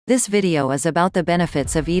This video is about the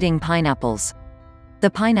benefits of eating pineapples. The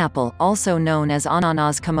pineapple, also known as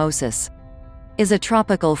Ananas Comosus, is a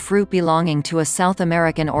tropical fruit belonging to a South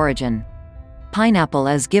American origin. Pineapple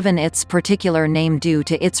is given its particular name due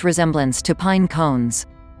to its resemblance to pine cones.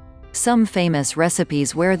 Some famous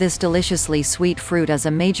recipes where this deliciously sweet fruit as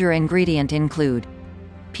a major ingredient include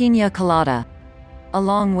piña colada,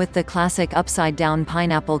 along with the classic upside-down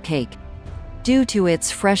pineapple cake. Due to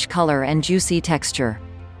its fresh color and juicy texture,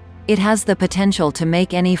 it has the potential to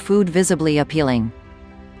make any food visibly appealing.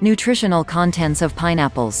 Nutritional contents of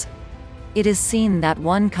pineapples. It is seen that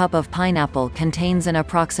 1 cup of pineapple contains an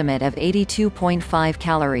approximate of 82.5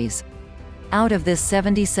 calories. Out of this,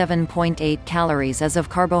 77.8 calories is of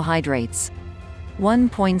carbohydrates,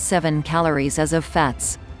 1.7 calories is of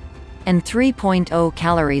fats, and 3.0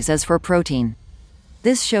 calories is for protein.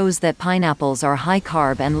 This shows that pineapples are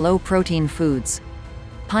high-carb and low-protein foods.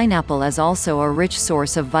 Pineapple is also a rich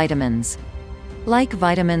source of vitamins. Like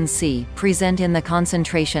vitamin C, present in the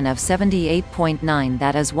concentration of 78.9,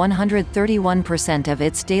 that is 131% of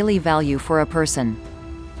its daily value for a person.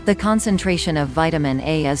 The concentration of vitamin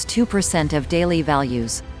A is 2% of daily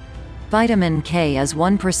values. Vitamin K is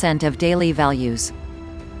 1% of daily values.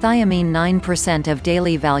 Thiamine 9% of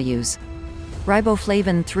daily values.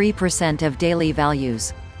 Riboflavin 3% of daily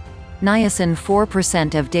values. Niacin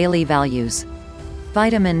 4% of daily values.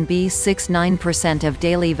 Vitamin B6 9% of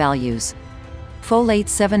daily values. Folate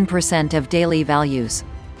 7% of daily values.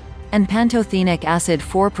 And pantothenic acid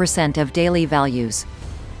 4% of daily values.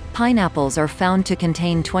 Pineapples are found to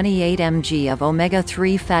contain 28 mg of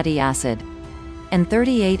omega-3 fatty acid and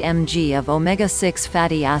 38 mg of omega-6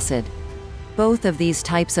 fatty acid. Both of these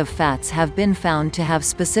types of fats have been found to have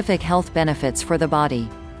specific health benefits for the body.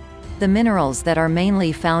 The minerals that are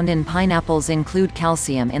mainly found in pineapples include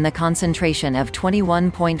calcium in the concentration of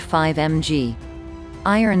 21.5 mg,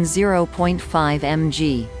 iron 0.5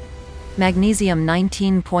 mg, magnesium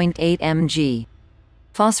 19.8 mg,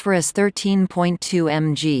 phosphorus 13.2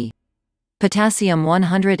 mg, potassium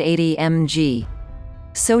 180 mg,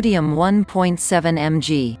 sodium 1.7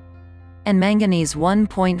 mg, and manganese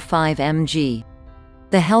 1.5 mg.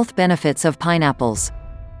 The health benefits of pineapples.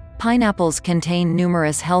 Pineapples contain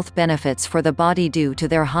numerous health benefits for the body due to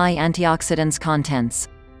their high antioxidants contents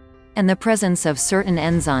and the presence of certain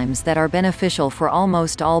enzymes that are beneficial for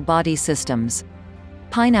almost all body systems.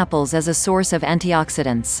 Pineapples as a source of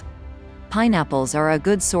antioxidants. Pineapples are a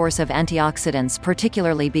good source of antioxidants,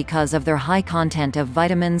 particularly because of their high content of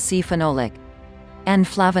vitamin C, phenolic, and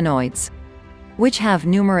flavonoids, which have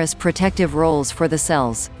numerous protective roles for the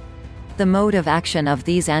cells. The mode of action of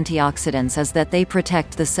these antioxidants is that they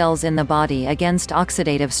protect the cells in the body against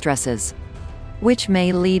oxidative stresses, which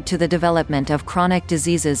may lead to the development of chronic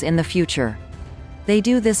diseases in the future. They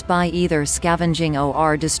do this by either scavenging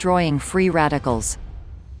or destroying free radicals,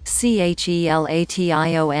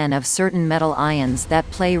 chelation, of certain metal ions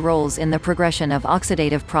that play roles in the progression of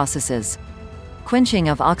oxidative processes, quenching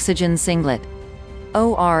of oxygen singlet,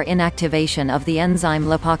 or inactivation of the enzyme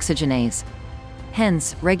lipoxygenase.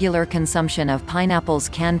 Hence, regular consumption of pineapples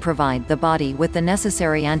can provide the body with the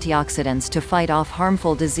necessary antioxidants to fight off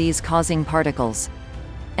harmful disease-causing particles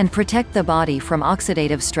and protect the body from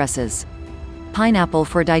oxidative stresses. Pineapple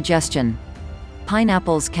for digestion.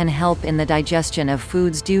 Pineapples can help in the digestion of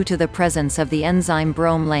foods due to the presence of the enzyme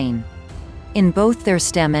bromelain in both their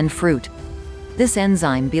stem and fruit. This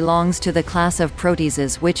enzyme belongs to the class of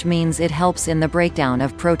proteases, which means it helps in the breakdown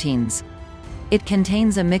of proteins. It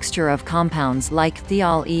contains a mixture of compounds like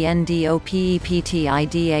thiol,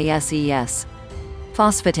 endopeptidases,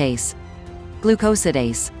 phosphatase,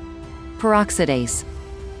 glucosidase, peroxidase,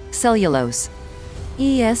 cellulose,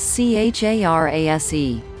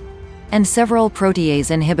 escharase, and several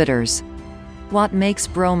protease inhibitors. What makes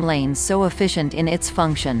bromelain so efficient in its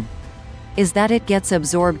function is that it gets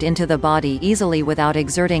absorbed into the body easily without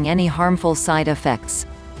exerting any harmful side effects.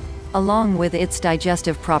 Along with its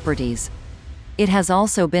digestive properties, it has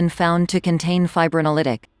also been found to contain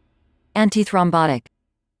fibrinolytic, antithrombotic,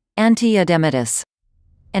 anti-edematous,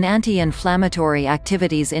 and anti-inflammatory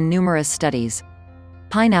activities in numerous studies.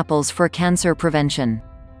 Pineapples for cancer prevention.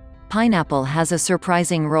 Pineapple has a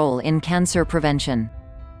surprising role in cancer prevention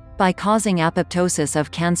by causing apoptosis of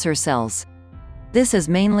cancer cells. This is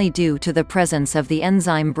mainly due to the presence of the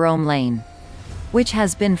enzyme bromelain, which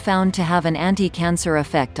has been found to have an anti-cancer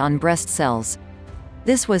effect on breast cells.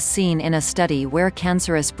 This was seen in a study where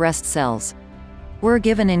cancerous breast cells were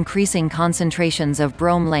given increasing concentrations of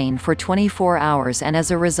bromelain for 24 hours, and as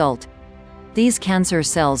a result, these cancer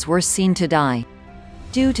cells were seen to die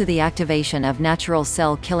due to the activation of natural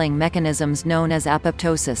cell killing mechanisms known as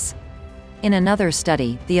apoptosis. In another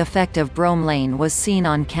study, the effect of bromelain was seen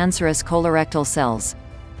on cancerous colorectal cells.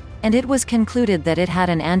 And it was concluded that it had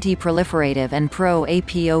an anti-proliferative and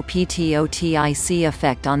pro-apoptotic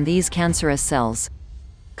effect on these cancerous cells,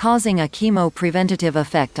 causing a chemopreventative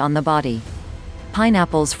effect on the body.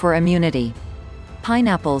 Pineapples for immunity.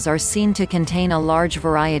 Pineapples are seen to contain a large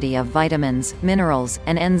variety of vitamins, minerals,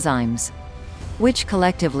 and enzymes, which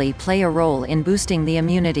collectively play a role in boosting the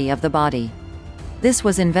immunity of the body. This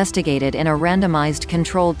was investigated in a randomized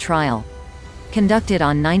controlled trial, conducted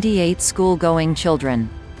on 98 school-going children.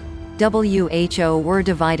 WHO were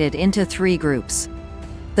divided into 3 groups.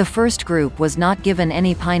 The first group was not given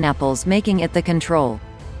any pineapples, making it the control.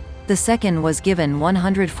 The second was given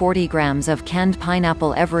 140 grams of canned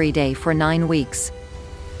pineapple every day for 9 weeks,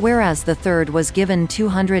 whereas the third was given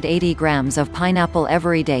 280 grams of pineapple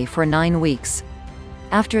every day for 9 weeks.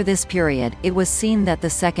 After this period, it was seen that the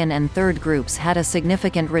second and third groups had a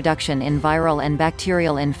significant reduction in viral and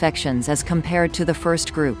bacterial infections as compared to the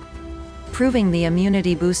first group, proving the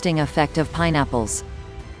immunity-boosting effect of pineapples.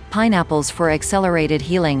 Pineapples for accelerated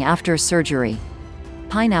healing after surgery.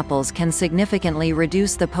 Pineapples can significantly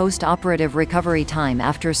reduce the post-operative recovery time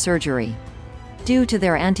after surgery, due to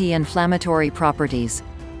their anti-inflammatory properties.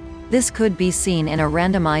 This could be seen in a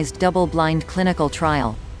randomized double-blind clinical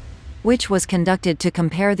trial, which was conducted to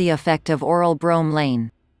compare the effect of oral bromelain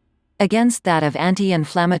against that of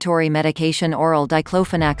anti-inflammatory medication oral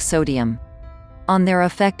diclofenac sodium on their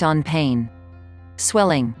effect on pain,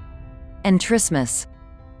 swelling, and trismus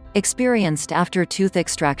experienced after tooth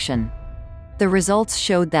extraction. The results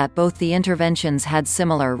showed that both the interventions had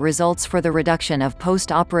similar results for the reduction of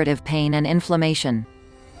post-operative pain and inflammation.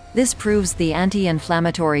 This proves the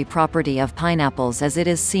anti-inflammatory property of pineapples, as it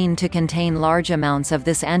is seen to contain large amounts of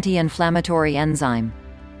this anti-inflammatory enzyme.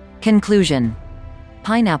 Conclusion: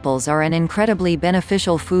 pineapples are an incredibly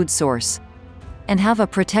beneficial food source, and have a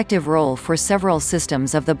protective role for several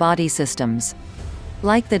systems of the body systems,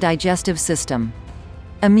 like the digestive system,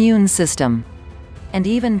 immune system, and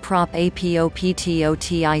even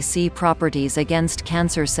pro-apoptotic properties against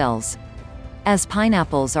cancer cells. As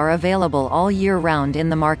pineapples are available all year round in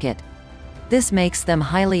the market, this makes them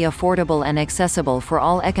highly affordable and accessible for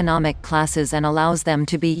all economic classes and allows them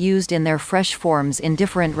to be used in their fresh forms in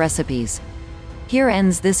different recipes. Here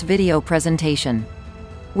ends this video presentation.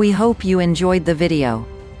 We hope you enjoyed the video.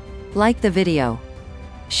 Like the video,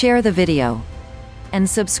 share the video, and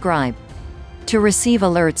subscribe to receive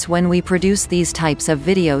alerts when we produce these types of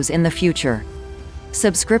videos in the future.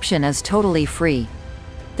 Subscription is totally free.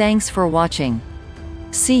 Thanks for watching.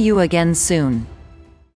 See you again soon.